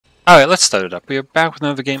Alright, let's start it up. We are back with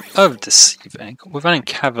another game of Deceive Inc. We're running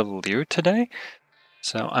Cavaliere today.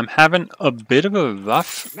 So I'm having a bit of a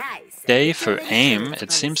rough day for aim.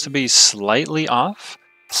 It seems to be slightly off.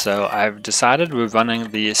 So I've decided we're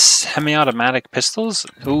running the semi-automatic pistols.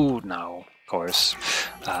 Ooh, no, of course.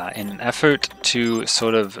 In an effort to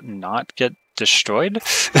sort of not get destroyed.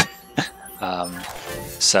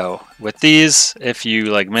 So with these, if you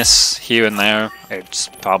like miss here and there, it's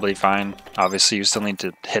probably fine. Obviously you still need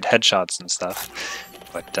to hit headshots and stuff,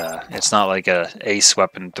 but it's not like a Ace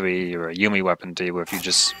Weapon 3 or a Yumi Weapon 3 where if you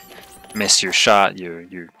just miss your shot,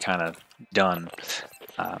 you're kind of done.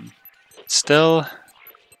 Still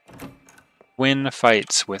win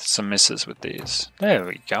fights with some misses with these. There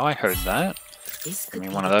we go, I heard that. Give me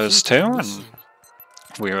one of those too, and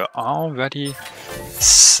we're already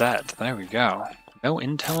set. There we go. No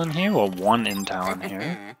intel in here, or one intel in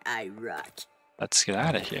here. Let's get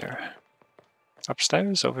out of here.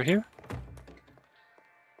 Upstairs, over here.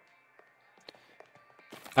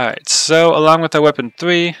 Alright, so along with our weapon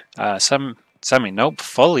 3, nope,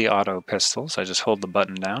 fully auto pistols. I just hold the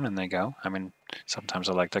button down and they go. I mean, sometimes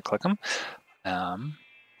I like to click them.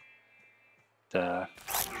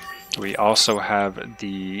 We also have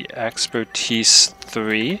the Expertise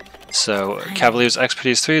 3. So Cavalier's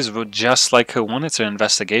Expertise 3 is just like her 1, it's an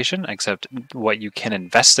investigation, except what you can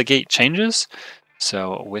investigate changes.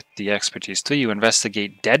 So with the Expertise 3, you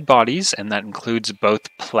investigate dead bodies, and that includes both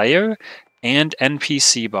player and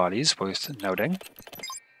NPC bodies, worth noting.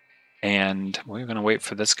 And we're going to wait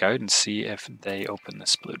for this guard and see if they open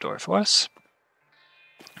this blue door for us.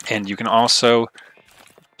 And you can also...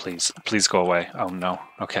 Please go away. Oh no.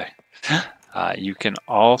 Okay. You can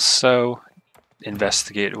also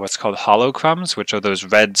investigate what's called holocrums, which are those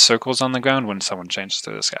red circles on the ground when someone changes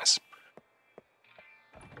to disguise.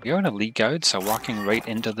 We are an elite guard, so walking right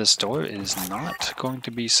into this door is not going to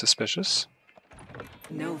be suspicious.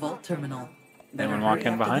 No vault terminal. Anyone walk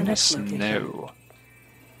in behind us? No.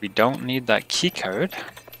 We don't need that key card.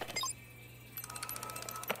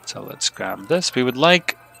 So let's grab this. We would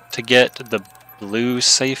like to get the blue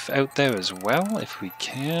safe out there as well, if we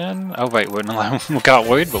can. Oh right, we got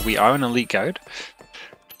worried, but we are an elite guard,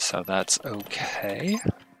 so that's okay.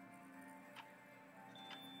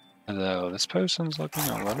 Although this person's looking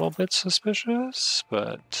a little bit suspicious,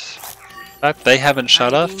 but the fact they haven't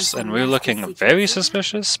shot us and we're looking very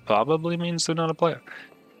suspicious probably means they're not a player.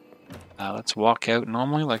 Let's walk out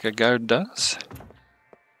normally like a guard does.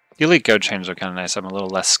 The elite guard chains are kind of nice. I'm a little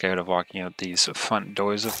less scared of walking out these front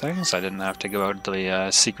doors of things. I didn't have to go out the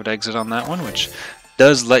secret exit on that one, which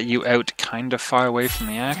does let you out kind of far away from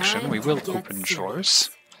the action. We will open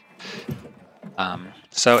drawers.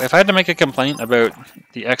 So if I had to make a complaint about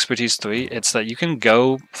the Expertise 3, it's that you can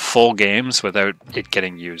go full games without it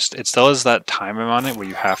getting used. It still has that timer on it where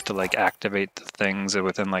you have to like activate the things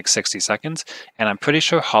within like 60 seconds. And I'm pretty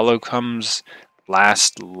sure holocrums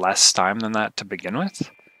last less time than that to begin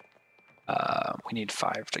with. We need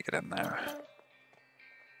 5 to get in there.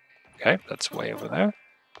 Okay, that's way over there.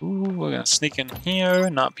 Ooh, we're gonna sneak in here,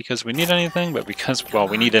 not because we need anything, but because, well,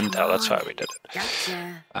 we need intel, that's why we did it.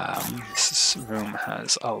 This room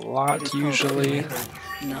has a lot, usually.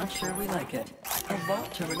 Not sure we like it. A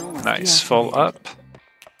vault terminal. Nice, full up.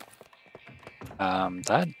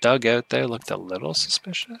 That dugout there looked a little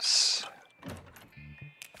suspicious.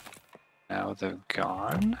 Now they're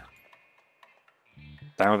gone.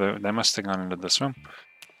 Now they must have gone into this room.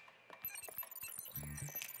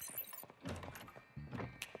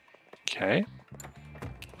 Okay.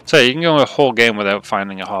 So you can go a whole game without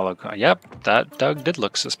finding a holocron. Yep, that Doug did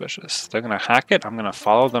look suspicious. They're going to hack it, I'm going to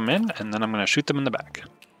follow them in, and then I'm going to shoot them in the back.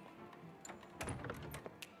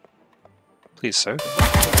 Please, sir.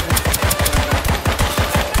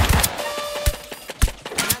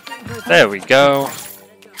 There we go.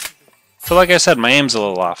 So like I said, my aim's a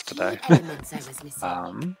little off today.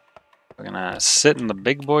 We're gonna sit in the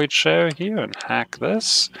big boy chair here and hack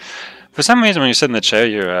this. For some reason when you sit in the chair,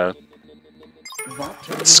 you're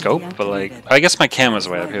scope, but like, I guess my camera's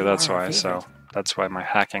way up here, that's why, so that's why my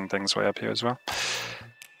hacking thing's way up here as well.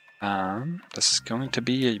 This is going to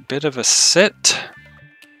be a bit of a sit.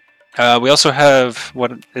 We also have,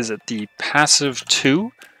 what is it, the passive 2?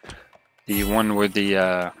 The one where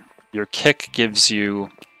the your kick gives you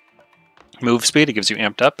move speed, it gives you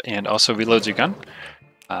amped up, and also reloads your gun.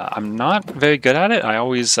 I'm not very good at it. I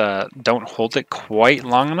always don't hold it quite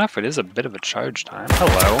long enough. It is a bit of a charge time.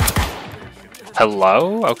 Hello.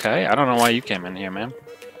 Hello? Okay, I don't know why you came in here, man.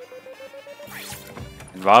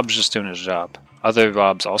 And Rob's just doing his job. Other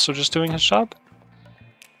Rob's also just doing his job?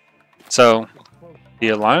 So, the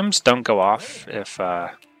alarms don't go off if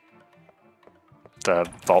the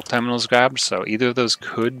vault terminals grabbed, so either of those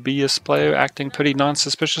could be a player acting pretty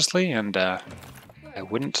non-suspiciously, and I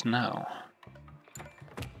wouldn't know.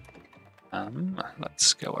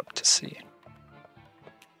 Let's go up to see.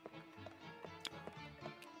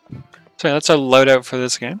 So that's our loadout for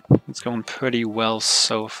this game. It's going pretty well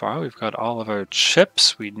so far. We've got all of our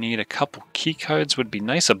chips. We need a couple key cards would be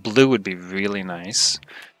nice. A blue would be really nice.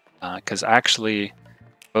 Because actually,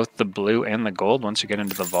 both the blue and the gold, once you get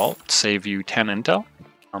into the vault, save you 10 intel.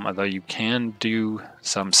 Although you can do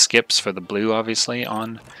some skips for the blue, obviously,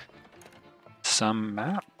 on some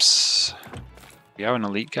maps. We are an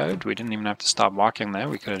elite guard. We didn't even have to stop walking there.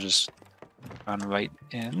 We could have just gone right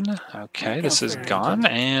in. Okay, this is gone,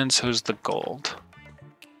 and so's the gold.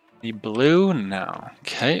 The blue, no.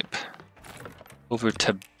 Okay. Over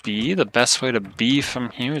to B. The best way to B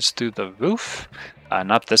from here is through the roof.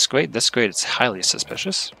 Not this grate. This grate is highly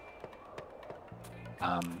suspicious.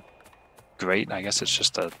 Grate, I guess it's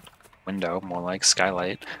just a window, more like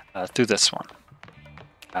skylight. Through this one.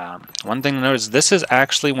 One thing to note is this is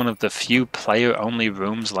actually one of the few player-only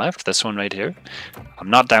rooms left. This one right here. I'm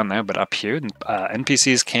not down there, but up here.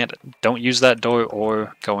 NPCs don't use that door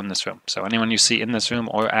or go in this room. So anyone you see in this room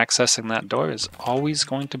or accessing that door is always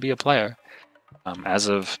going to be a player. As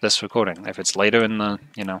of this recording. If it's later in the,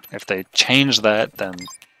 if they change that, then,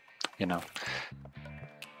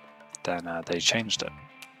 they changed it.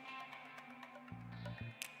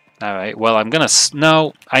 Alright, well, I'm gonna...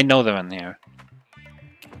 No, I know they're in here.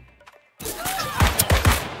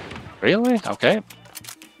 Really? Okay.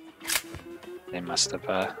 They must have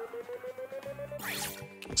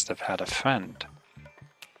had a friend.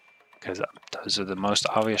 Because those are the most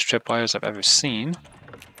obvious tripwires I've ever seen.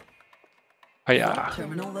 Oh yeah.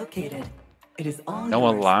 Terminal located. It is all No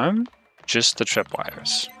yours. alarm, just the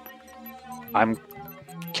tripwires. I'm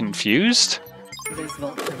confused. This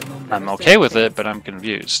vault terminal I'm never okay with fails. it, but I'm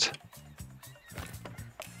confused.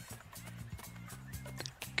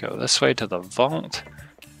 Go this way to the vault.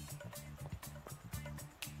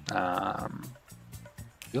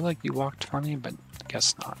 Feel like you walked funny, but I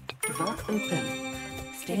guess not. Vault open.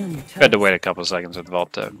 Stay on your toes. Had to wait a couple seconds with the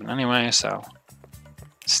vault open anyway, so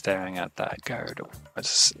staring at that guard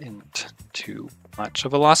wasn't too much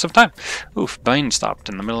of a loss of time. Oof, brain stopped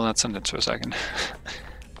in the middle of that sentence for a second.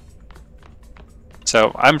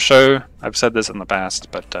 So I'm sure I've said this in the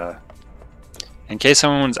past, but in case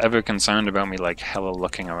anyone's ever concerned about me like hella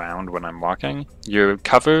looking around when I'm walking, your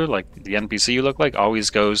cover, like the NPC you look like, always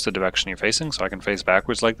goes the direction you're facing, so I can face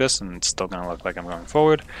backwards like this and it's still gonna look like I'm going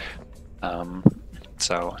forward.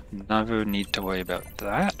 So never need to worry about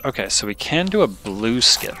that. Okay, so we can do a blue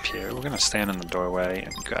skip here. We're gonna stand in the doorway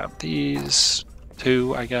and grab these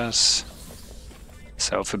two, I guess.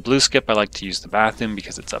 So for blue skip, I like to use the bathroom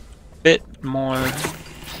because it's a bit more,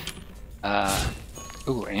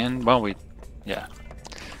 ooh, and well, yeah,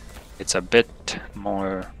 it's a bit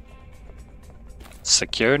more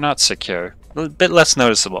secure, not secure, a bit less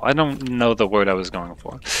noticeable. I don't know the word I was going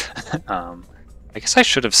for. I guess I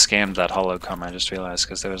should have scanned that holocom, I just realized,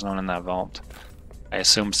 because there was no one in that vault. I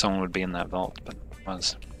assumed someone would be in that vault, but it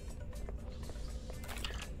was.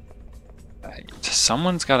 Right.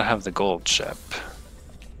 Someone's got to have the gold chip.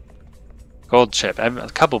 Gold chip. A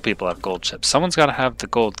couple people have gold chips. Someone's got to have the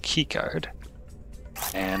gold key card.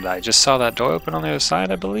 And I just saw that door open on the other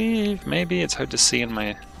side, I believe. Maybe. It's hard to see in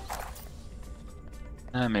my...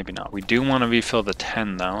 maybe not. We do want to refill the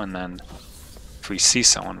 10, though, and then if we see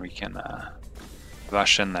someone, we can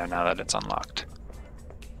rush in there now that it's unlocked.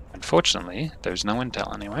 Unfortunately, there's no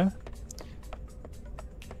intel anywhere.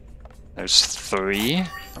 There's 3.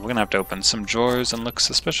 We're going to have to open some drawers and look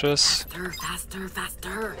suspicious. Faster, faster,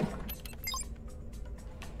 faster.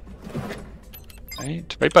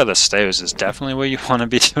 Right by the stairs is definitely where you want to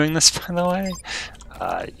be doing this, by the way.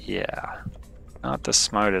 Yeah. Not the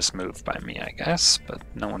smartest move by me, I guess, but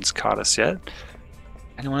no one's caught us yet.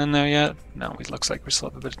 Anyone in there yet? No, it looks like we still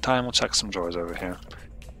have a bit of time. We'll check some drawers over here.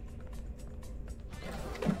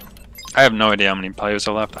 I have no idea how many players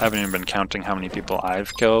are left. I haven't even been counting how many people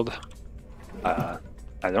I've killed. I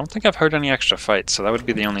don't think I've heard any extra fights, so that would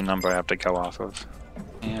be the only number I have to go off of.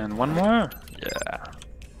 And one more? Yeah.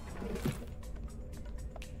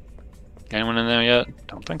 Anyone in there yet?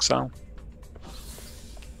 Don't think so.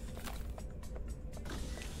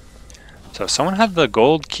 So someone had the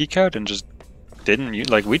gold keycard and just didn't use...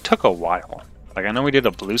 Like, we took a while. Like, I know we did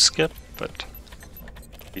a blue skip, but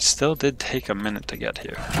we still did take a minute to get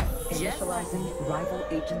here. Initializing rival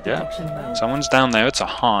agent Yeah. detection mode. Someone's down there. It's a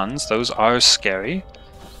Hans. Those are scary.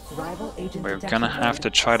 Rival agent We're detection gonna have mode to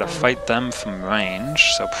try to started. fight them from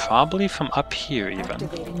range, so probably from up here even.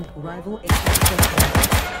 Activating rival agent detection.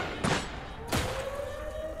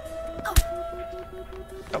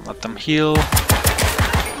 Don't let them heal.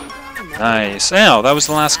 Nice. Oh, that was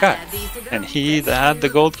the last guy. And he had the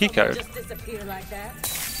gold keycard.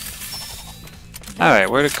 Alright,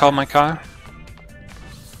 where did it call my car?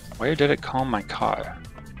 Where did it call my car?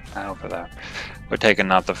 Over there. We're taking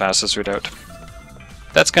not the fastest route out.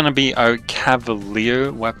 That's gonna be our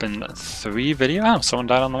Cavalier Weapon 3 video. Oh, someone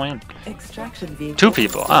died on the way in. Extraction vehicle. 2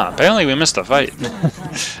 people. Ah, apparently we missed a fight.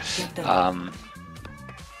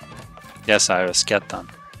 Yes, Iris, get them.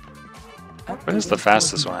 What is the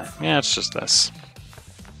fastest way? Yeah, it's just this.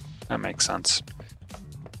 That makes sense.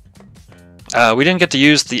 We didn't get to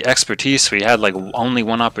use the expertise. We had like only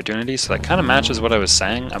one opportunity, so that kind of matches what I was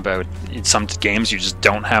saying about in some games you just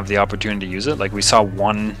don't have the opportunity to use it. Like we saw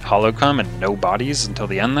one holocron and no bodies until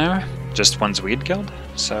the end there, just ones we'd killed.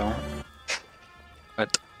 So,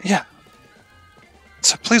 but yeah.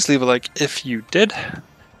 So please leave a like if you did.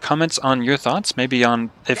 Comments on your thoughts, maybe on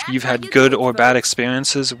if you've had good or bad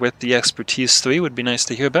experiences with the Expertise 3 would be nice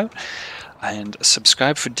to hear about. And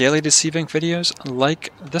subscribe for daily Deceive Inc videos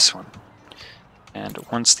like this one. And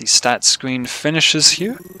once the stat screen finishes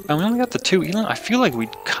here, and we only got the 2 elims. I feel like we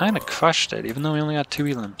kind of crushed it, even though we only got 2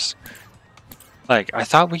 elims. Like, I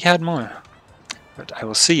thought we had more. But I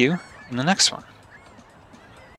will see you in the next one.